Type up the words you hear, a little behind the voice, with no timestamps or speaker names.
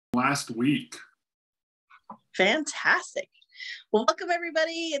last week. Fantastic. Well, welcome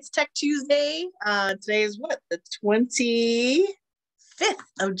everybody. It's Tech Tuesday. Today is the 25th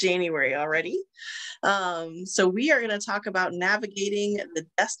of January already. So we are going to talk about navigating the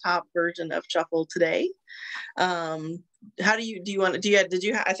desktop version of Shuffle today. I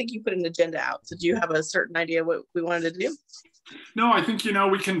think you put an agenda out. So do you have a certain idea what we wanted to do? No, I think,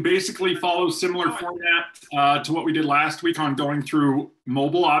 we can basically follow similar format to what we did last week on going through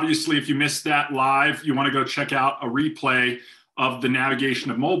mobile. Obviously, if you missed that live, you want to go check out a replay of the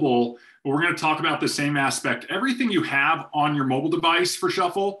navigation of mobile. But we're going to talk about the same aspect. Everything you have on your mobile device for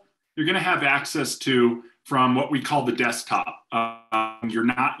Shuffle, you're going to have access to from what we call the desktop. You're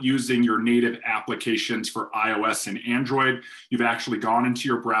not using your native applications for iOS and Android. You've actually gone into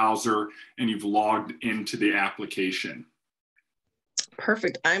your browser and you've logged into the application.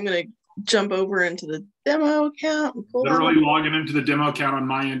 Perfect. I'm going to jump over into the demo account. And pull Literally logging into the demo account on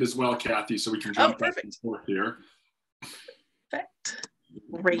my end as well, Cathy, so we can jump back and forth here. Perfect.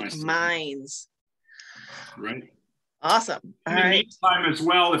 Great minds. Right. Awesome. In the meantime as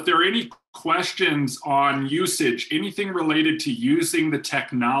well, if there are any questions on usage, anything related to using the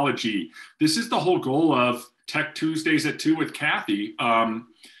technology, this is the whole goal of Tech Tuesdays at 2 with Cathy.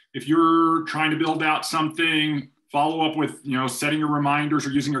 If you're trying to build out something, follow up with, setting your reminders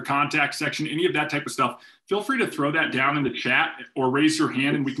or using your contact section, any of that type of stuff, feel free to throw that down in the chat or raise your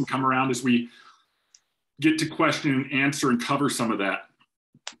hand and we can come around as we get to question and answer and cover some of that.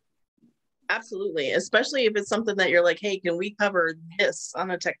 Absolutely. Especially if it's something that you're like, hey, can we cover this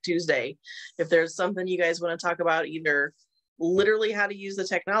on a Tech Tuesday? If there's something you guys want to talk about, either literally how to use the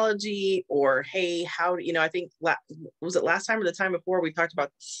technology or, hey, I think, was it last time or the time before we talked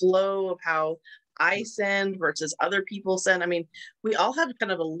about the flow of how I send versus other people send. I mean, we all have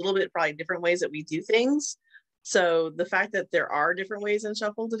kind of a little bit probably different ways that we do things. So the fact that there are different ways in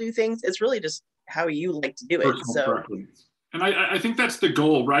Shuffle to do things, it's really just how you like to do it. And I think that's the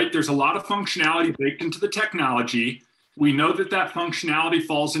goal, right? There's a lot of functionality baked into the technology. We know that functionality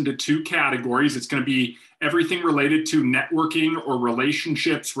falls into two categories. It's going to be everything related to networking or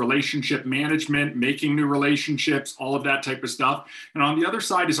relationships, relationship management, making new relationships, all of that type of stuff. And on the other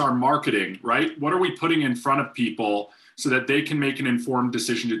side is our marketing, right? What are we putting in front of people so that they can make an informed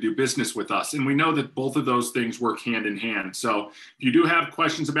decision to do business with us? And we know that both of those things work hand in hand. So if you do have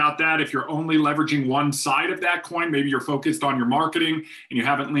questions about that, if you're only leveraging one side of that coin, maybe you're focused on your marketing and you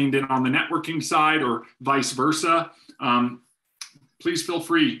haven't leaned in on the networking side or vice versa, please feel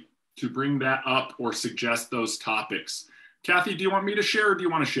free to bring that up or suggest those topics. Cathy, do you want me to share or do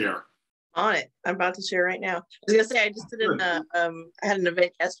you want to share? On it. I'm about to share right now. I was going to say, I just did I had an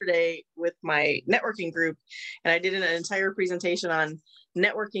event yesterday with my networking group, and I did an entire presentation on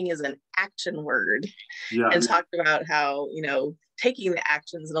networking as an action word, and talked about how, taking the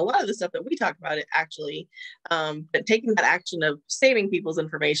actions and a lot of the stuff that we talk about it actually, but taking that action of saving people's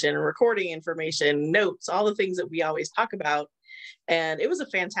information, recording information, notes, all the things that we always talk about. And it was a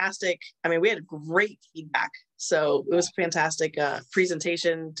fantastic, we had great feedback. So it was a fantastic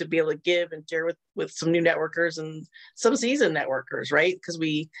presentation to be able to give and share with some new networkers and some seasoned networkers, right? Because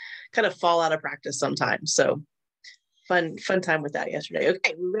we kind of fall out of practice sometimes. So fun time with that yesterday.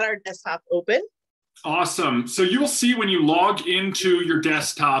 Okay, we've got our desktop open. Awesome. So you'll see when you log into your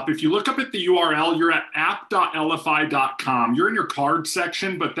desktop, if you look up at the URL, you're at app.lfi.com. You're in your card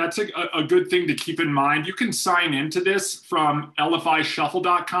section, but that's a good thing to keep in mind. You can sign into this from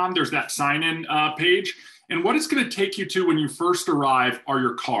lfishuffle.com. There's that sign in page. And what it's going to take you to when you first arrive are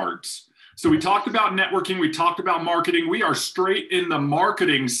your cards. So we talked about networking. We talked about marketing. We are straight in the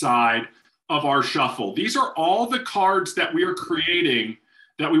marketing side of our Shuffle. These are all the cards that we are creating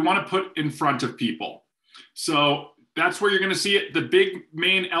that we want to put in front of people. So that's where you're going to see it. The big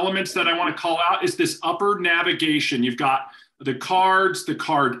main elements that I want to call out is this upper navigation. You've got the cards, the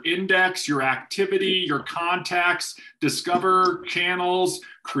card index, your activity, your contacts, discover channels,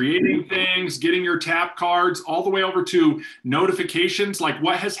 creating things, getting your tap cards, all the way over to notifications, like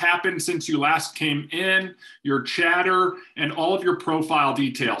what has happened since you last came in, your chatter, and all of your profile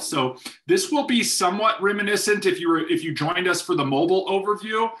details. So this will be somewhat reminiscent if you joined us for the mobile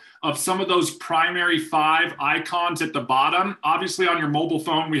overview of some of those primary 5 icons at the bottom. Obviously on your mobile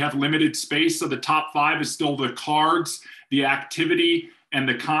phone, we have limited space. So the top 5 is still the cards, the activity, and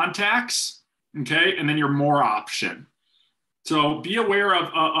the contacts, okay? And then your more option. So be aware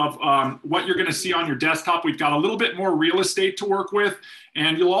of what you're gonna see on your desktop. We've got a little bit more real estate to work with,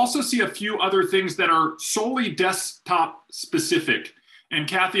 and you'll also see a few other things that are solely desktop specific. And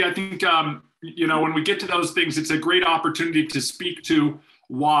Cathy, I think, when we get to those things, it's a great opportunity to speak to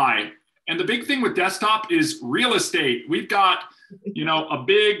why. And the big thing with desktop is real estate. We've got, a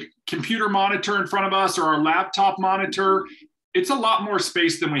big computer monitor in front of us or our laptop monitor. It's a lot more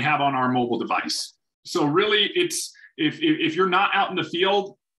space than we have on our mobile device. So really, it's if you're not out in the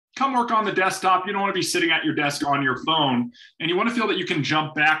field, come work on the desktop. You don't want to be sitting at your desk on your phone, and you want to feel that you can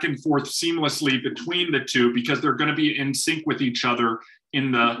jump back and forth seamlessly between the two because they're going to be in sync with each other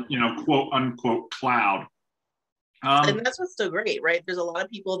in the, quote unquote cloud. And that's what's so great, right? There's a lot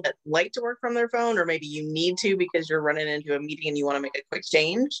of people that like to work from their phone, or maybe you need to because you're running into a meeting and you want to make a quick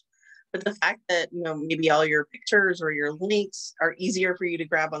change. But the fact that, maybe all your pictures or your links are easier for you to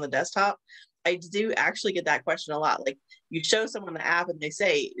grab on the desktop, I do actually get that question a lot. Like, you show someone the app and they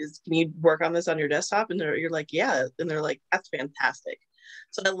say, can you work on this on your desktop? And you're like, yeah. And they're like, that's fantastic.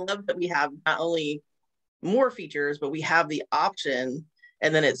 So I love that we have not only more features, but we have the option.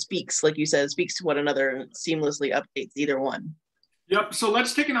 And then it speaks, like you said, speaks to one another and seamlessly updates either one. Yep. So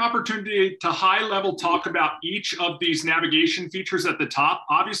let's take an opportunity to high level talk about each of these navigation features at the top.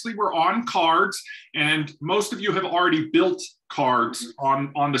 Obviously, we're on cards, and most of you have already built cards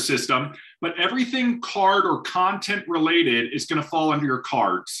on the system, but everything card or content related is going to fall under your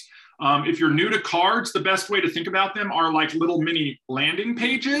cards. If you're new to cards, the best way to think about them are like little mini landing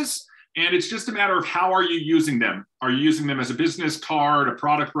pages. And it's just a matter of how are you using them? Are you using them as a business card, a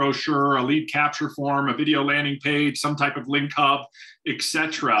product brochure, a lead capture form, a video landing page, some type of link hub,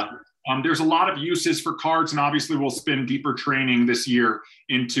 etc.? There's a lot of uses for cards, and obviously we'll spin deeper training this year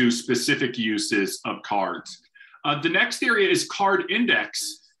into specific uses of cards. The next area is card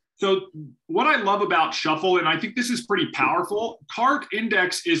index. So what I love about Shuffle, and I think this is pretty powerful, card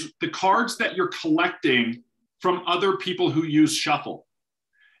index is the cards that you're collecting from other people who use Shuffle.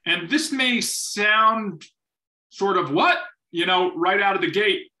 And this may sound sort of right out of the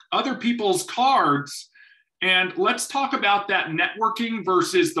gate, other people's cards. And let's talk about that networking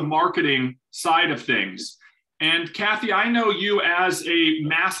versus the marketing side of things. And Cathy, I know you as a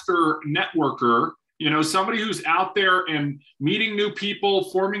master networker, somebody who's out there and meeting new people,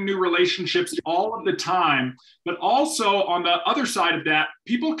 forming new relationships all of the time. But also on the other side of that,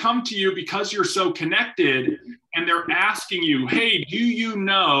 people come to you because you're so connected and they're asking you, hey, do you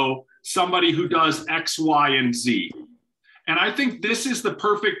know somebody who does X, Y, and Z? And I think this is the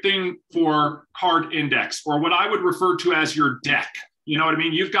perfect thing for card index, or what I would refer to as your deck. You know what I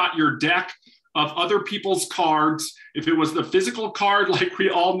mean? You've got your deck of other people's cards. If it was the physical card, like we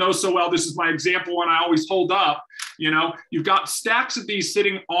all know so well, this is my example one I always hold up, you've got stacks of these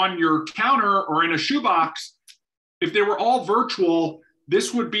sitting on your counter or in a shoebox. If they were all virtual,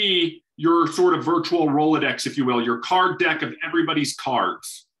 this would be your sort of virtual Rolodex, if you will, your card deck of everybody's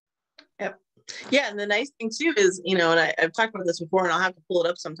cards. Yep. Yeah. And the nice thing too is, and I've talked about this before, and I'll have to pull it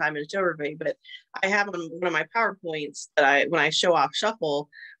up sometime and show everybody, but I have on one of my PowerPoints that when I show off Shuffle,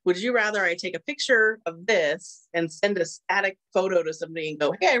 would you rather I take a picture of this and send a static photo to somebody and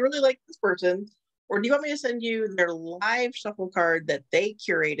go, hey, I really like this person? Or do you want me to send you their live Shuffle card that they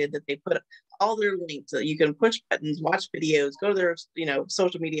curated, that they put all their links so that you can push buttons, watch videos, go to their,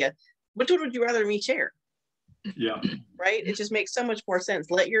 social media? Which one would you rather me share? Yeah. Right? It just makes so much more sense.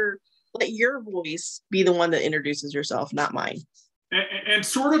 Let your voice be the one that introduces yourself, not mine. And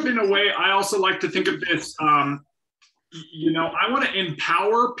sort of in a way, I also like to think of this, I want to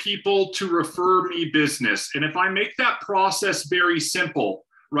empower people to refer me business. And if I make that process very simple,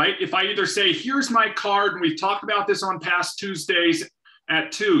 right? If I either say, here's my card, and we've talked about this on past Tuesdays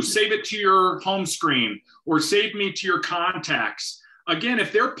at 2, save it to your home screen or save me to your contacts. Again,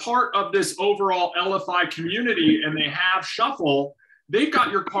 if they're part of this overall LFI community and they have Shuffle, they've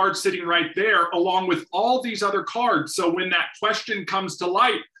got your card sitting right there along with all these other cards. So when that question comes to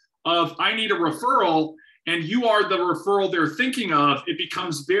light of, I need a referral, and you are the referral they're thinking of, it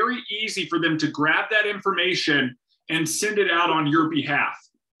becomes very easy for them to grab that information and send it out on your behalf.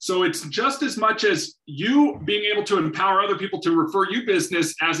 So it's just as much as you being able to empower other people to refer you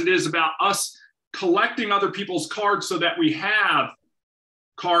business as it is about us collecting other people's cards so that we have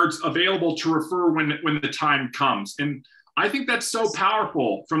cards available to refer when the time comes. And I think that's so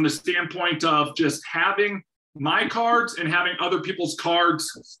powerful from the standpoint of just having my cards and having other people's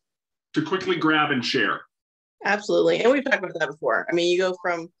cards to quickly grab and share. Absolutely. And we've talked about that before. I mean, you go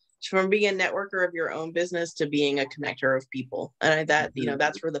from being a networker of your own business to being a connector of people. And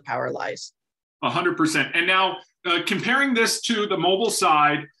that's where the power lies. 100%. And now comparing this to the mobile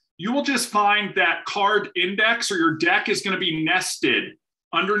side, you will just find that card index or your deck is going to be nested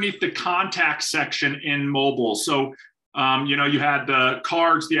underneath the contact section in mobile. So, you had the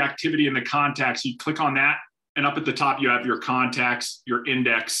cards, the activity, and the contacts. You click on that, and up at the top, you have your contacts, your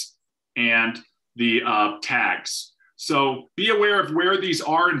index, and the tags. So be aware of where these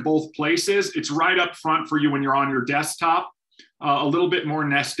are in both places. It's right up front for you when you're on your desktop, a little bit more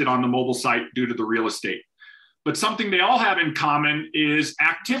nested on the mobile site due to the real estate. But something they all have in common is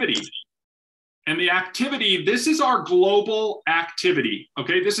activity. And the activity, this is our global activity,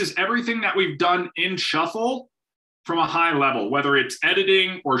 okay? This is everything that we've done in Shuffle from a high level, whether it's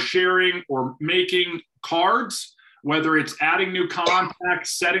editing or sharing or making cards, whether it's adding new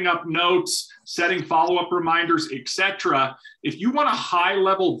contacts, setting up notes, setting follow-up reminders, etc. If you want a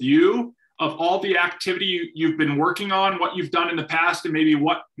high-level view of all the activity you've been working on, what you've done in the past, and maybe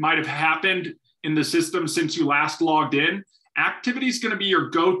what might have happened in the system since you last logged in, activity is going to be your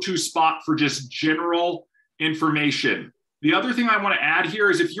go-to spot for just general information. The other thing I want to add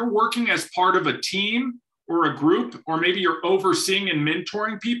here is if you're working as part of a team or a group, or maybe you're overseeing and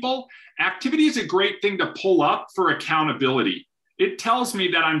mentoring people, activity is a great thing to pull up for accountability. It tells me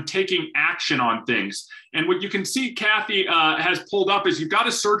that I'm taking action on things. And what you can see Cathy has pulled up is you've got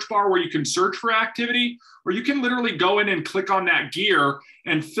a search bar where you can search for activity, or you can literally go in and click on that gear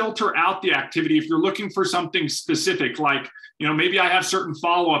and filter out the activity if you're looking for something specific, like, you know, maybe I have certain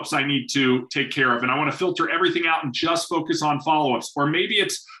follow-ups I need to take care of and I want to filter everything out and just focus on follow-ups. Or maybe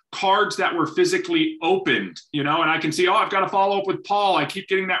it's cards that were physically opened, you know, and I can see, oh, I've got to follow up with Paul. I keep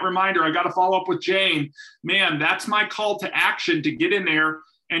getting that reminder. I got to follow up with Jane. Man, that's my call to action to get in there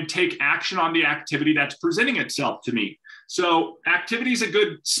and take action on the activity that's presenting itself to me. So activity is a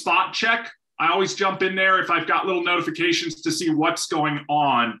good spot check. I always jump in there if I've got little notifications to see what's going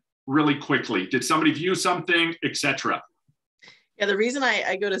on really quickly. Did somebody view something, etc. Yeah, the reason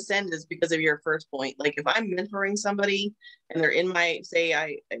I go to send is because of your first point. Like if I'm mentoring somebody and they're in my, say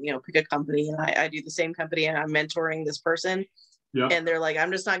I, pick a company and I do the same company and I'm mentoring this person, yeah, and they're like,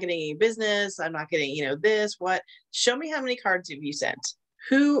 I'm just not getting any business. I'm not getting, this, what, show me how many cards have you sent?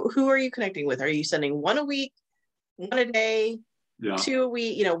 Who are you connecting with? Are you sending one a week, one a day, yeah, two a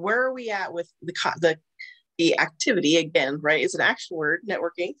week? Where are we at with the activity? Again, right? It's an action word,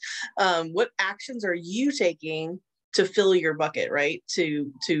 networking. What actions are you taking to fill your bucket, right? To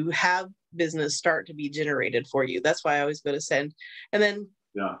have business start to be generated for you. That's why I always go to send. And then,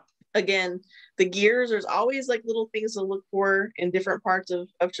 yeah, again, the gears, there's always like little things to look for in different parts of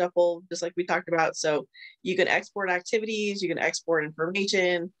Shuffle, just like we talked about. So you can export activities, you can export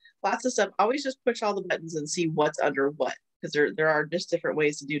information, lots of stuff. Always just push all the buttons and see what's under what, because there are just different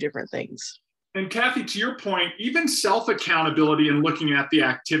ways to do different things. And Cathy, to your point, even self-accountability and looking at the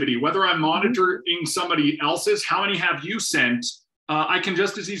activity, whether I'm monitoring somebody else's, how many have you sent? I can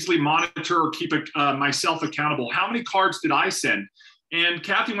just as easily monitor or keep myself accountable. How many cards did I send? And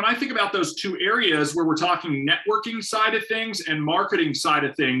Cathy, when I think about those two areas where we're talking networking side of things and marketing side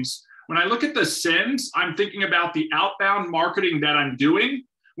of things, when I look at the sends, I'm thinking about the outbound marketing that I'm doing.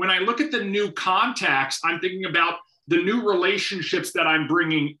 When I look at the new contacts, I'm thinking about the new relationships that I'm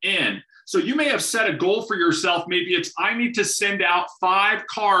bringing in. So you may have set a goal for yourself. Maybe it's, I need to send out 5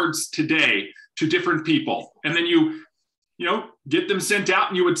 cards today to different people. And then you get them sent out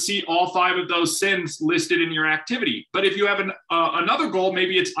and you would see all 5 of those sends listed in your activity. But if you have another goal,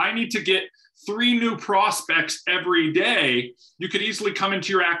 maybe it's, I need to get 3 new prospects every day. You could easily come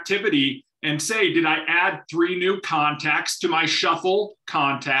into your activity and say, did I add 3 new contacts to my Shuffle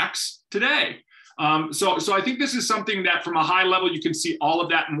contacts today? So I think this is something that from a high level, you can see all of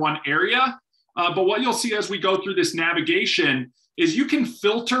that in one area. But what you'll see as we go through this navigation is you can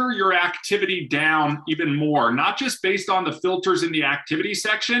filter your activity down even more, not just based on the filters in the activity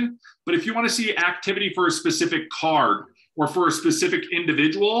section, but if you want to see activity for a specific card or for a specific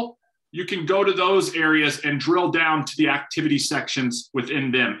individual, you can go to those areas and drill down to the activity sections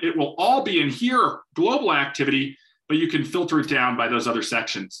within them. It will all be in here, global activity, but you can filter it down by those other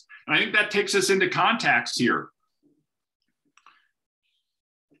sections. And I think that takes us into contacts here.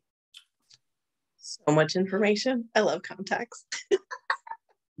 So much information. I love contacts.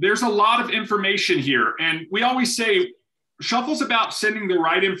 There's a lot of information here. And we always say Shuffle's about sending the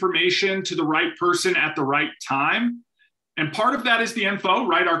right information to the right person at the right time. And part of that is the info,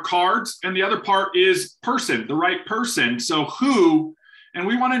 right? Our cards. And the other part is person, the right person. So who, and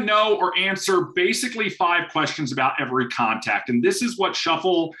we want to know or answer basically 5 questions about every contact. And this is what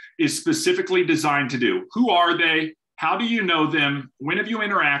Shuffle is specifically designed to do. Who are they? How do you know them? When have you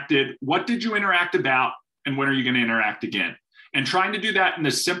interacted? What did you interact about? And when are you going to interact again? And trying to do that in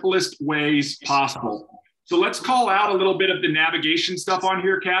the simplest ways possible. So let's call out a little bit of the navigation stuff on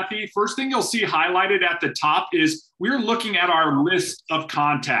here, Cathy. First thing you'll see highlighted at the top is we're looking at our list of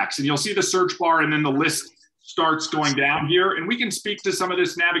contacts. And you'll see the search bar and then the list starts going down here. And we can speak to some of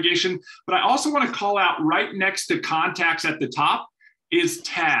this navigation. But I also want to call out right next to contacts at the top is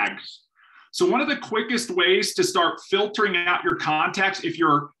tags. So one of the quickest ways to start filtering out your contacts, if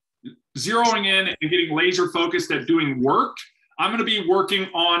you're zeroing in and getting laser focused at doing work, I'm going to be working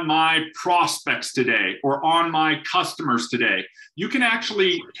on my prospects today or on my customers today. You can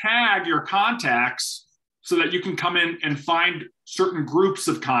actually tag your contacts so that you can come in and find certain groups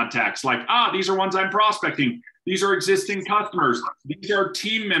of contacts like, these are ones I'm prospecting. These are existing customers. These are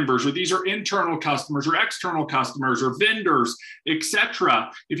team members, or these are internal customers or external customers or vendors,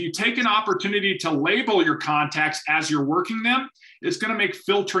 etc. If you take an opportunity to label your contacts as you're working them, it's going to make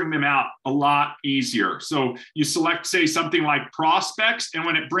filtering them out a lot easier. So you select, say, something like prospects, and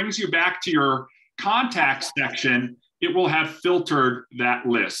when it brings you back to your contacts section, it will have filtered that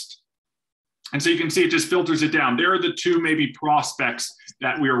list. And so you can see it just filters it down. There are the two maybe prospects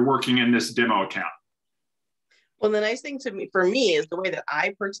that we are working in this demo account. Well, the nice thing for me is the way that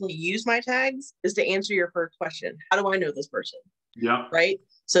I personally use my tags is to answer your first question. How do I know this person? Yeah. Right.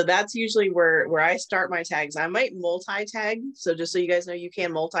 So that's usually where I start my tags. I might multi-tag. So just so you guys know, you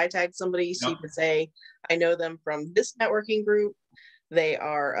can multi-tag somebody. So you can say, I know them from this networking group. They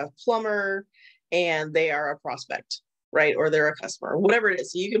are a plumber and they are a prospect, right? Or they're a customer, whatever it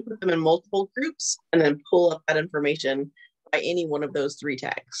is. So you can put them in multiple groups and then pull up that information by any one of those three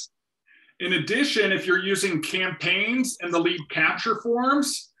tags. In addition, if you're using campaigns and the lead capture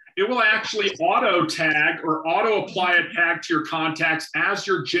forms, it will actually auto tag or auto apply a tag to your contacts as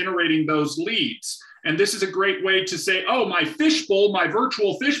you're generating those leads. And this is a great way to say, oh, my fishbowl, my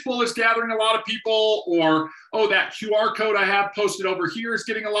virtual fishbowl is gathering a lot of people, or, oh, that QR code I have posted over here is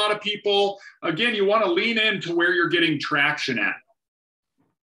getting a lot of people. Again, you want to lean into where you're getting traction at.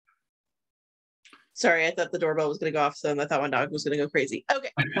 Sorry, I thought the doorbell was going to go off, so I thought my dog was going to go crazy.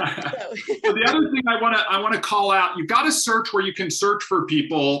 Okay. So the other thing I want to call out, you've got to search where you can search for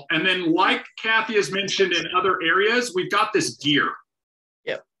people, and then, like Cathy has mentioned in other areas, we've got this gear.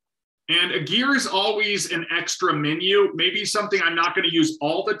 Yep. And a gear is always an extra menu, maybe something I'm not going to use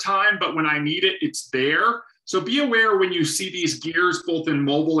all the time, but when I need it, it's there. So be aware when you see these gears, both in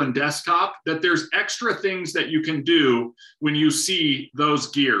mobile and desktop, that there's extra things that you can do when you see those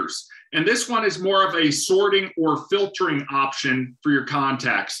gears. And this one is more of a sorting or filtering option for your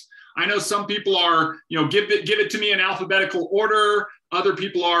contacts. I know some people are, give it to me in alphabetical order. Other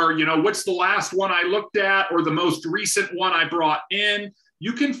people are, what's the last one I looked at or the most recent one I brought in.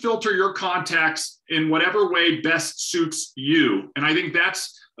 You can filter your contacts in whatever way best suits you. And I think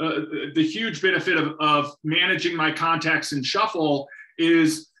that's the huge benefit of managing my contacts in Shuffle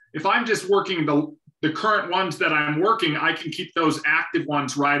is if I'm just working the current ones that I'm working, I can keep those active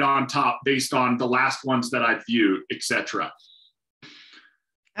ones right on top based on the last ones that I've viewed, etc.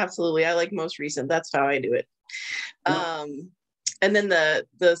 Absolutely. I like most recent. That's how I do it. Yep. And then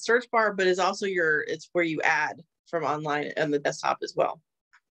the search bar, but is also it's where you add from online and the desktop as well.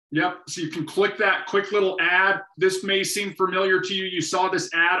 Yep. So you can click that quick little ad. This may seem familiar to you. You saw this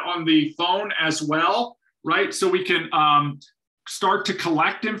ad on the phone as well, right? So we can start to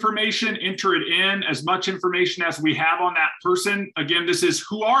collect information, enter it in, as much information as we have on that person. Again, this is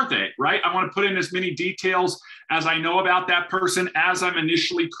who are they, right? I want to put in as many details as I know about that person as I'm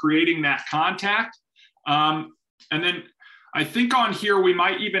initially creating that contact. And then I think on here, we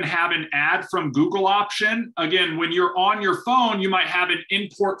might even have an add from Google option. Again, when you're on your phone, you might have an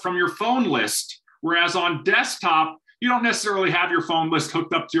import from your phone list, whereas on desktop, you don't necessarily have your phone list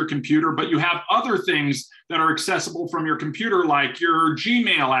hooked up to your computer, but you have other things that are accessible from your computer, like your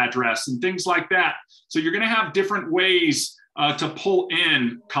Gmail address and things like that. So you're going to have different ways to pull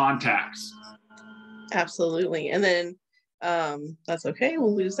in contacts. Absolutely. And then that's okay.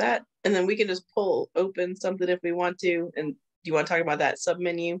 We'll lose that. And then we can just open something if we want to. And do you want to talk about that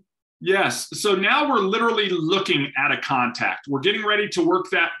submenu? Yes. So now we're literally looking at a contact. We're getting ready to work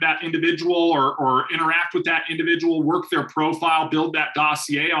that individual or interact with that individual, work their profile, build that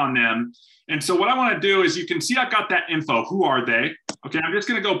dossier on them. And so what I want to do is, you can see I've got that info. Who are they? Okay, I'm just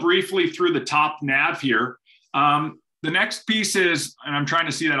going to go briefly through the top nav here. The next piece is, and I'm trying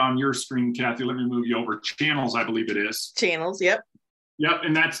to see that on your screen, Cathy. Let me move you over. Channels, I believe it is. Channels, yep. Yep,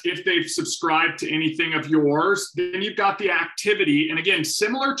 and that's if they've subscribed to anything of yours. Then you've got the activity. And again,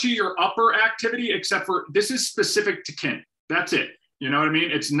 similar to your upper activity, except for this is specific to Kent. That's it. You know what I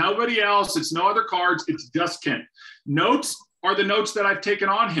mean? It's nobody else. It's no other cards. It's just Kent. Notes are the notes that I've taken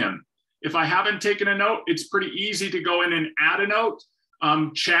on him. If I haven't taken a note, it's pretty easy to go in and add a note.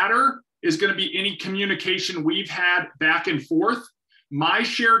 Chatter is going to be any communication we've had back and forth. My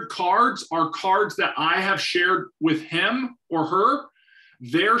shared cards are cards that I have shared with him or her.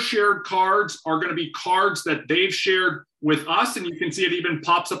 Their shared cards are going to be cards that they've shared with us. And you can see it even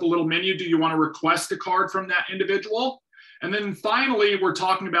pops up a little menu. Do you want to request a card from that individual? And then finally, we're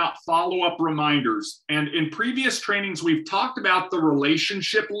talking about follow-up reminders. And in previous trainings, we've talked about the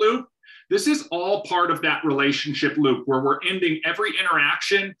relationship loop. This is all part of that relationship loop where we're ending every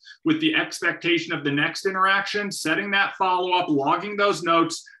interaction with the expectation of the next interaction, setting that follow-up, logging those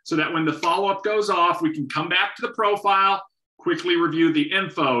notes so that when the follow-up goes off, we can come back to the profile, quickly review the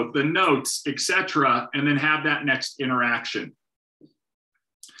info, the notes, etc., and then have that next interaction.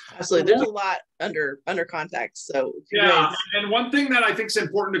 Absolutely. There's a lot under contact. So yeah, and one thing that I think is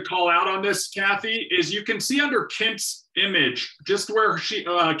important to call out on this, Cathy, is you can see under Kent's image, just where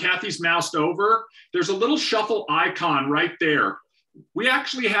Cathy's moused over, there's a little shuffle icon right there. We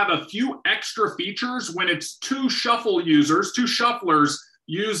actually have a few extra features when it's two shufflers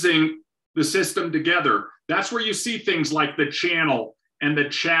using the system together. That's where you see things like the channel and the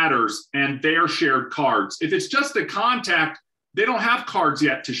chatters and their shared cards. If it's just a contact, they don't have cards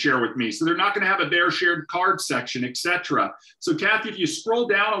yet to share with me, so they're not going to have a their shared card section, etc. So Cathy, if you scroll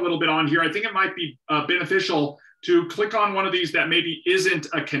down a little bit on here, I think it might be beneficial to click on one of these that maybe isn't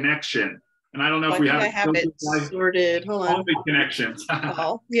a connection. And I don't know if we have. I have it sorted. Hold on. Only connections.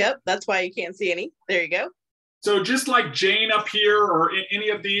 Oh, yep. That's why you can't see any. There you go. So just like Jane up here or any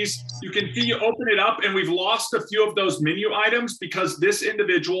of these, you can see you open it up and we've lost a few of those menu items because this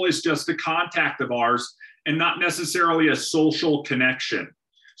individual is just a contact of ours and not necessarily a social connection.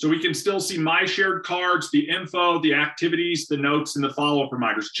 So we can still see my shared cards, the info, the activities, the notes, and the follow-up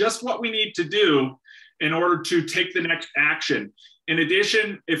reminders, just what we need to do in order to take the next action. In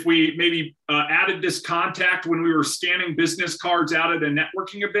addition, if we maybe added this contact when we were scanning business cards out at a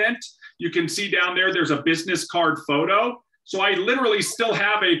networking event, you can see down there, there's a business card photo. So I literally still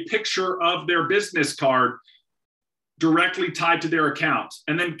have a picture of their business card directly tied to their account.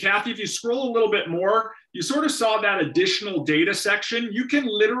 And then Cathy, if you scroll a little bit more, you sort of saw that additional data section. You can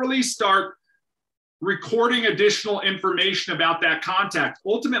literally start recording additional information about that contact.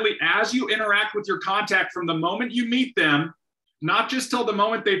 Ultimately, as you interact with your contact from the moment you meet them, not just till the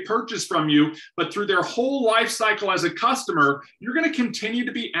moment they purchase from you, but through their whole life cycle as a customer, you're going to continue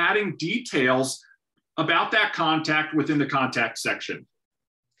to be adding details about that contact within the contact section.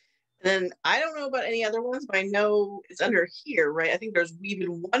 And then I don't know about any other ones, but I know it's under here, right? I think there's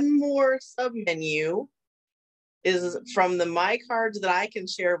even one more submenu is from the my cards that I can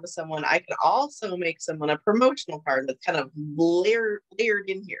share with someone. I can also make someone a promotional card that's kind of layered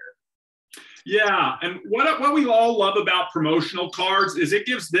in here. Yeah, and what we all love about promotional cards is it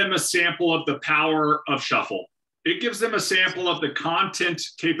gives them a sample of the power of Shuffle. It gives them a sample of the content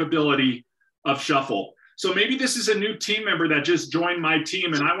capability of Shuffle. So maybe this is a new team member that just joined my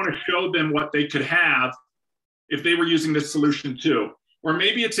team and I want to show them what they could have if they were using this solution too. Or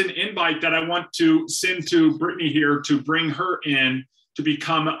maybe it's an invite that I want to send to Brittany here to bring her in to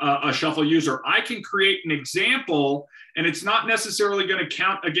become a Shuffle user. I can create an example and it's not necessarily going to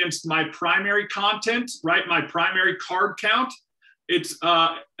count against my primary content, right? My primary card count. It's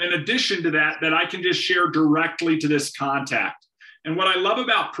an addition to that I can just share directly to this contact. And what I love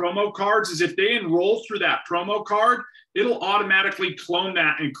about promo cards is if they enroll through that promo card, it'll automatically clone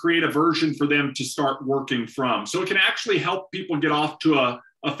that and create a version for them to start working from. So it can actually help people get off to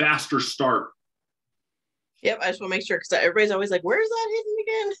a faster start. Yep, I just want to make sure because everybody's always like, where's that hidden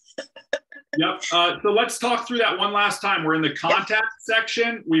again? Yep, so let's talk through that one last time. We're in the contact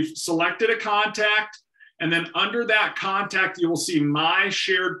section. We've selected a contact. And then under that contact, you will see my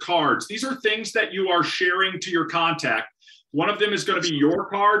shared cards. These are things that you are sharing to your contact. One of them is going to be your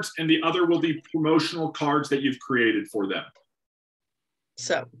cards and the other will be promotional cards that you've created for them.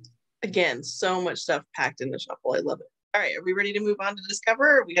 So again, so much stuff packed in the Shuffle. I love it. All right, are we ready to move on to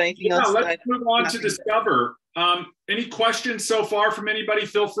Discover? We got anything else? Let's move on to Discover. Any questions so far from anybody?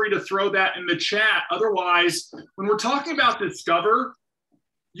 Feel free to throw that in the chat. Otherwise, when we're talking about Discover,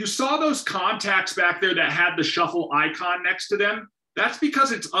 you saw those contacts back there that had the Shuffle icon next to them. That's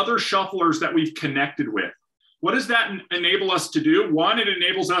because it's other shufflers that we've connected with. What does that enable us to do? One, it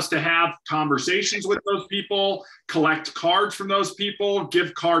enables us to have conversations with those people, collect cards from those people,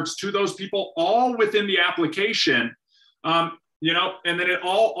 give cards to those people, all within the application. And then it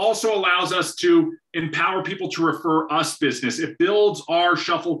also allows us to empower people to refer us business. It builds our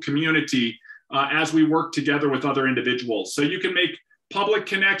Shuffle community as we work together with other individuals. So you can make public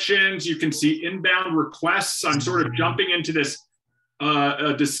connections. You can see inbound requests. I'm sort of jumping into this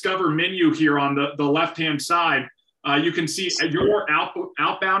Discover menu here on the left-hand side. You can see your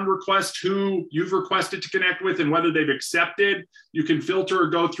outbound request, who you've requested to connect with and whether they've accepted. You can filter or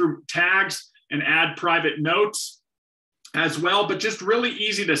go through tags and add private notes as well, but just really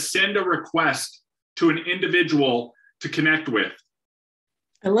easy to send a request to an individual to connect with.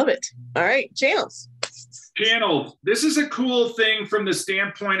 I love it. All right, channels. Channels. This is a cool thing from the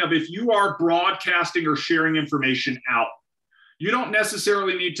standpoint of if you are broadcasting or sharing information out. You don't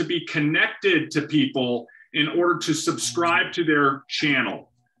necessarily need to be connected to people in order to subscribe to their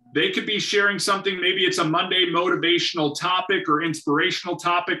channel. They could be sharing something, maybe it's a Monday motivational topic or inspirational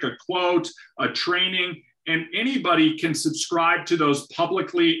topic, a quote, a training, and anybody can subscribe to those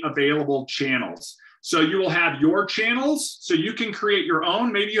publicly available channels. So you will have your channels, so you can create your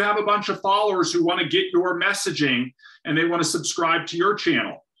own. Maybe you have a bunch of followers who want to get your messaging and they want to subscribe to your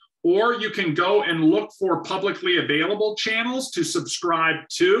channel. Or you can go and look for publicly available channels to subscribe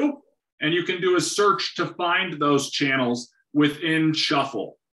to, and you can do a search to find those channels within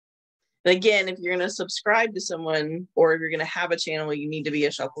Shuffle. Again, if you're going to subscribe to someone or if you're going to have a channel, you need to be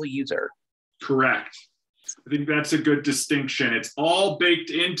a Shuffle user. Correct. I think that's a good distinction. It's all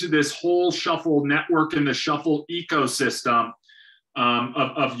baked into this whole Shuffle network and the Shuffle ecosystem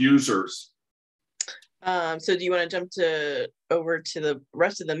of users. So do you want to jump over to the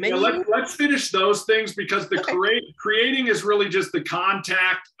rest of the menu? Yeah, let's finish those things because the creating is really just the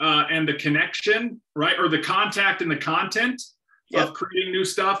contact and the connection, right? Or the contact and the content of creating new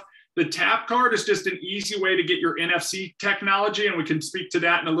stuff. The tap card is just an easy way to get your NFC technology, and we can speak to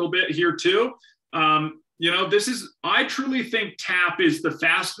that in a little bit here too. I truly think tap is the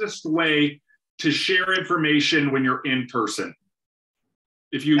fastest way to share information when you're in person.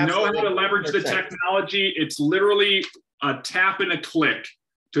 If you know how to leverage the technology, it's literally a tap and a click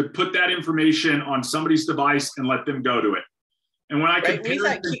to put that information on somebody's device and let them go to it. And when I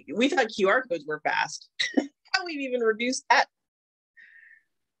compare we thought QR codes were fast. How we've even reduced that.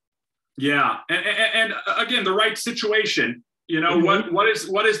 Yeah, and again, the right situation. What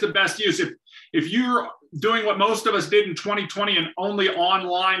is the best use? If you're doing what most of us did in 2020 and only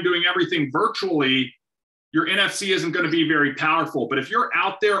online, doing everything virtually, your NFC isn't going to be very powerful. But if you're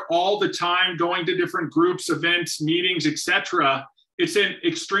out there all the time, going to different groups, events, meetings, etc., it's an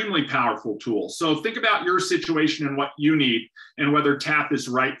extremely powerful tool. So think about your situation and what you need and whether tap is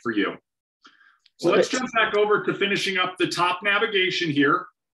right for you. So let's jump back over to finishing up the top navigation here.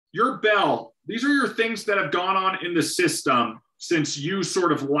 Your bell, these are your things that have gone on in the system since you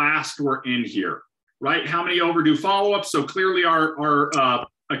sort of last were in here, right? How many overdue follow-ups? So clearly our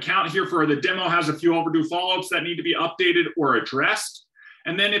account here for the demo has a few overdue follow-ups that need to be updated or addressed.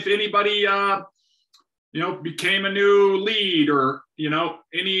 And then if anybody, became a new lead or,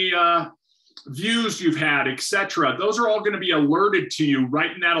 any views you've had, etc., those are all going to be alerted to you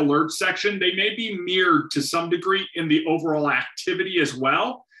right in that alert section. They may be mirrored to some degree in the overall activity as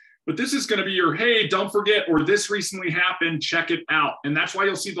well. But this is going to be your, hey, don't forget, or this recently happened, check it out. And that's why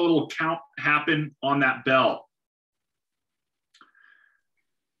you'll see the little count happen on that bell.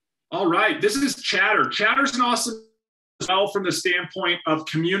 All right, this is Chatter. Chatter's an awesome as well from the standpoint of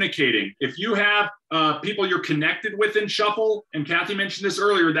communicating. If you have people you're connected with in Shuffle, and Cathy mentioned this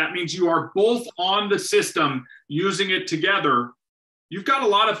earlier, that means you are both on the system using it together. You've got a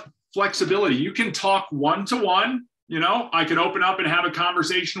lot of flexibility. You can talk one-to-one. I can open up and have a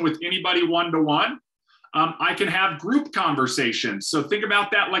conversation with anybody one-to-one. I can have group conversations. So think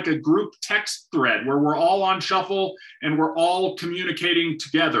about that like a group text thread where we're all on Shuffle and we're all communicating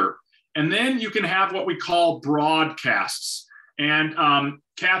together. And then you can have what we call broadcasts. And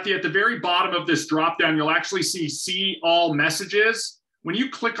Cathy, at the very bottom of this dropdown, you'll actually see all messages. When you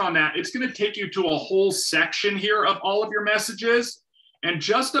click on that, it's going to take you to a whole section here of all of your messages. And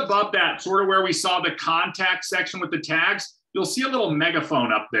just above that, sort of where we saw the contact section with the tags, you'll see a little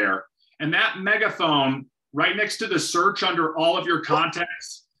megaphone up there. And that megaphone right next to the search under all of your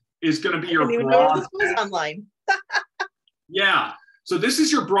contacts is going to be your broadcast. This was online. Yeah. So this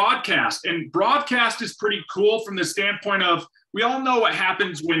is your broadcast. And broadcast is pretty cool from the standpoint of, we all know what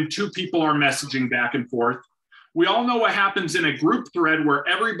happens when two people are messaging back and forth. We all know what happens in a group thread where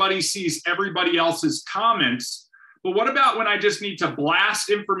everybody sees everybody else's comments. But what about when I just need to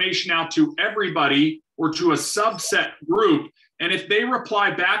blast information out to everybody or to a subset group? And if they reply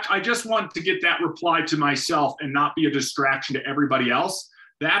back, I just want to get that reply to myself and not be a distraction to everybody else.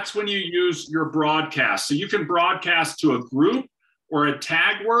 That's when you use your broadcast. So you can broadcast to a group or a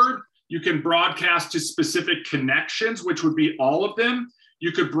tag word. You can broadcast to specific connections, which would be all of them.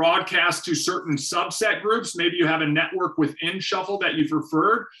 You could broadcast to certain subset groups. Maybe you have a network within Shuffle that you've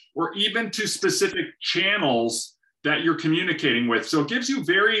referred, or even to specific channels that you're communicating with. So it gives you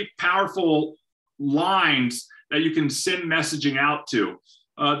very powerful lines that you can send messaging out to.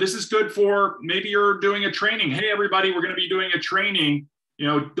 This is good for maybe you're doing a training. Hey, everybody, we're going to be doing a training.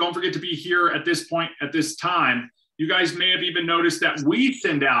 Don't forget to be here at this point, at this time. You guys may have even noticed that we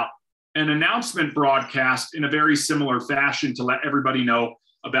send out an announcement broadcast in a very similar fashion to let everybody know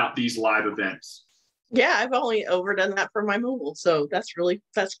about these live events. Yeah, I've only overdone that for my mobile. So that's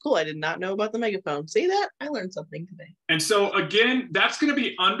cool. I did not know about the megaphone. See that? I learned something today. And so again, that's going to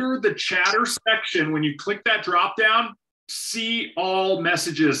be under the chatter section. When you click that drop down, see all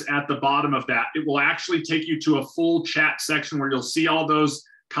messages at the bottom of that. It will actually take you to a full chat section where you'll see all those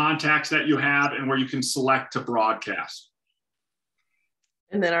contacts that you have and where you can select to broadcast.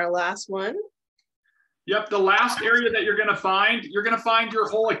 And then our last one. Yep, the last area that you're going to find your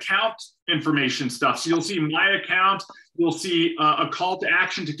whole account information stuff. So you'll see my account, you'll see a call to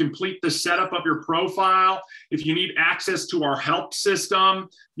action to complete the setup of your profile. If you need access to our help system,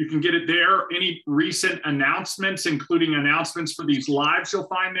 you can get it there. Any recent announcements, including announcements for these lives, you'll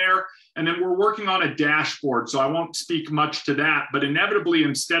find there. And then we're working on a dashboard, so I won't speak much to that, but inevitably,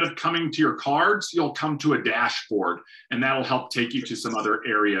 instead of coming to your cards, you'll come to a dashboard, and that'll help take you to some other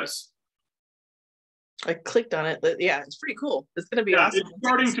areas. I clicked on it, but yeah, it's pretty cool. It's going to be awesome. It's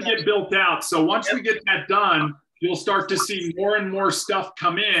starting to get built out. So once we get that done, you'll start to see more and more stuff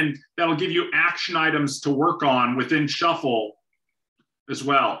come in that'll give you action items to work on within Shuffle as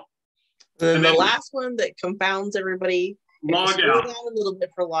well. And then the last one that confounds everybody, log out a little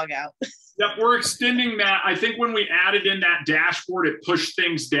bit for log out. Yep, we're extending that. I think when we added in that dashboard, it pushed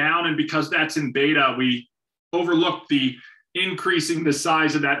things down. And because that's in beta, we overlooked the increasing the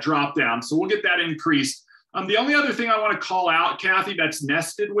size of that drop down. So we'll get that increased. The only other thing I want to call out, Cathy, that's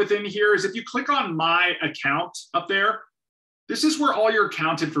nested within here is if you click on my account up there, this is where all your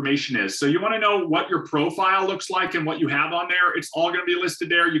account information is. So you want to know what your profile looks like and what you have on there. It's all going to be listed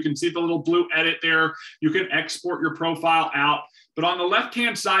there. You can see the little blue edit there. You can export your profile out. But on the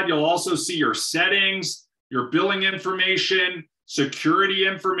left-hand side, you'll also see your settings, your billing information, security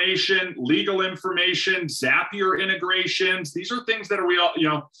information, legal information, Zapier integrations. These are things that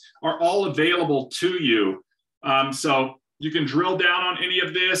are all available to you. So you can drill down on any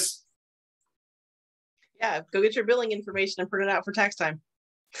of this. Yeah, go get your billing information and print it out for tax time.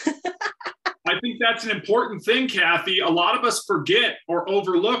 I think that's an important thing, Cathy. A lot of us forget or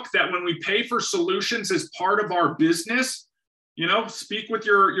overlook that when we pay for solutions as part of our business, speak with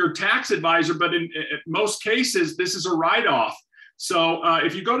your tax advisor, but in most cases, this is a write-off. So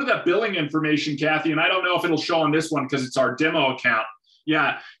if you go to that billing information, Cathy, and I don't know if it'll show on this one because it's our demo account.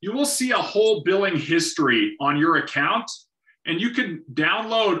 Yeah, you will see a whole billing history on your account, and you can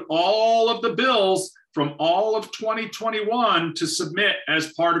download all of the bills from all of 2021 to submit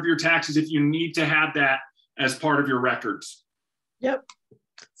as part of your taxes if you need to have that as part of your records. Yep.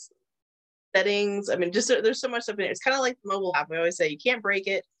 Settings. I mean, just there's so much stuff in it. It's kind of like the mobile app. We always say you can't break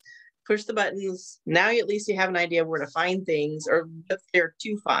it. Push the buttons. Now at least you have an idea of where to find things or what they're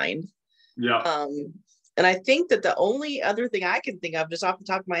to find. Yeah. And I think that the only other thing I can think of just off the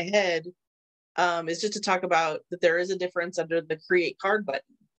top of my head is just to talk about that there is a difference under the create card button.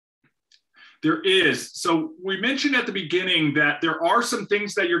 There is. So we mentioned at the beginning that there are some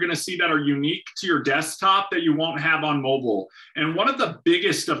things that you're going to see that are unique to your desktop that you won't have on mobile. And one of the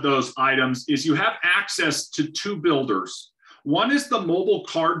biggest of those items is you have access to two builders. One is the mobile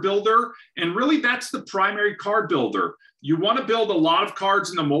card builder, and really that's the primary card builder. You want to build a lot of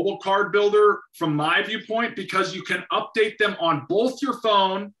cards in the mobile card builder from my viewpoint because you can update them on both your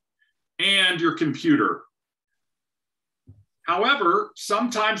phone and your computer. However,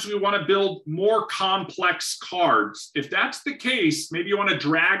 sometimes we want to build more complex cards. If that's the case, maybe you want to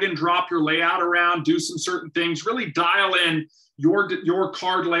drag and drop your layout around, do some certain things, really dial in your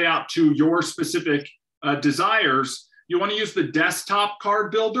card layout to your specific desires. You want to use the desktop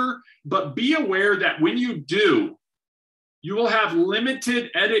card builder, but be aware that when you do, you will have limited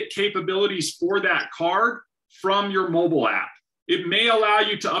edit capabilities for that card from your mobile app. It may allow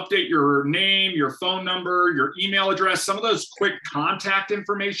you to update your name, your phone number, your email address, some of those quick contact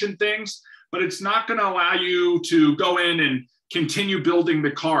information things, but it's not going to allow you to go in and continue building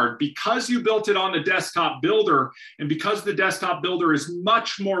the card because you built it on the desktop builder. And because the desktop builder is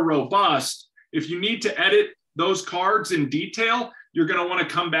much more robust, if you need to edit those cards in detail, you're going to want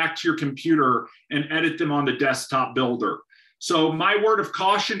to come back to your computer and edit them on the desktop builder. So my word of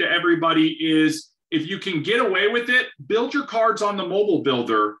caution to everybody is, if you can get away with it, build your cards on the mobile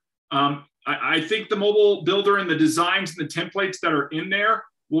builder. I think the mobile builder and the designs and the templates that are in there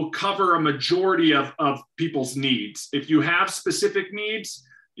will cover a majority of people's needs. If you have specific needs,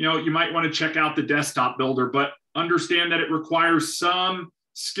 you might want to check out the desktop builder, but understand that it requires some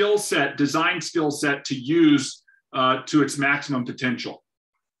skill set, design skill set to use to its maximum potential.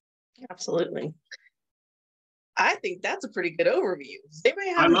 Absolutely. I think that's a pretty good overview. Does anybody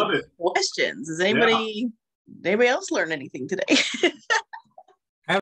have any questions? Does anybody else learn anything today?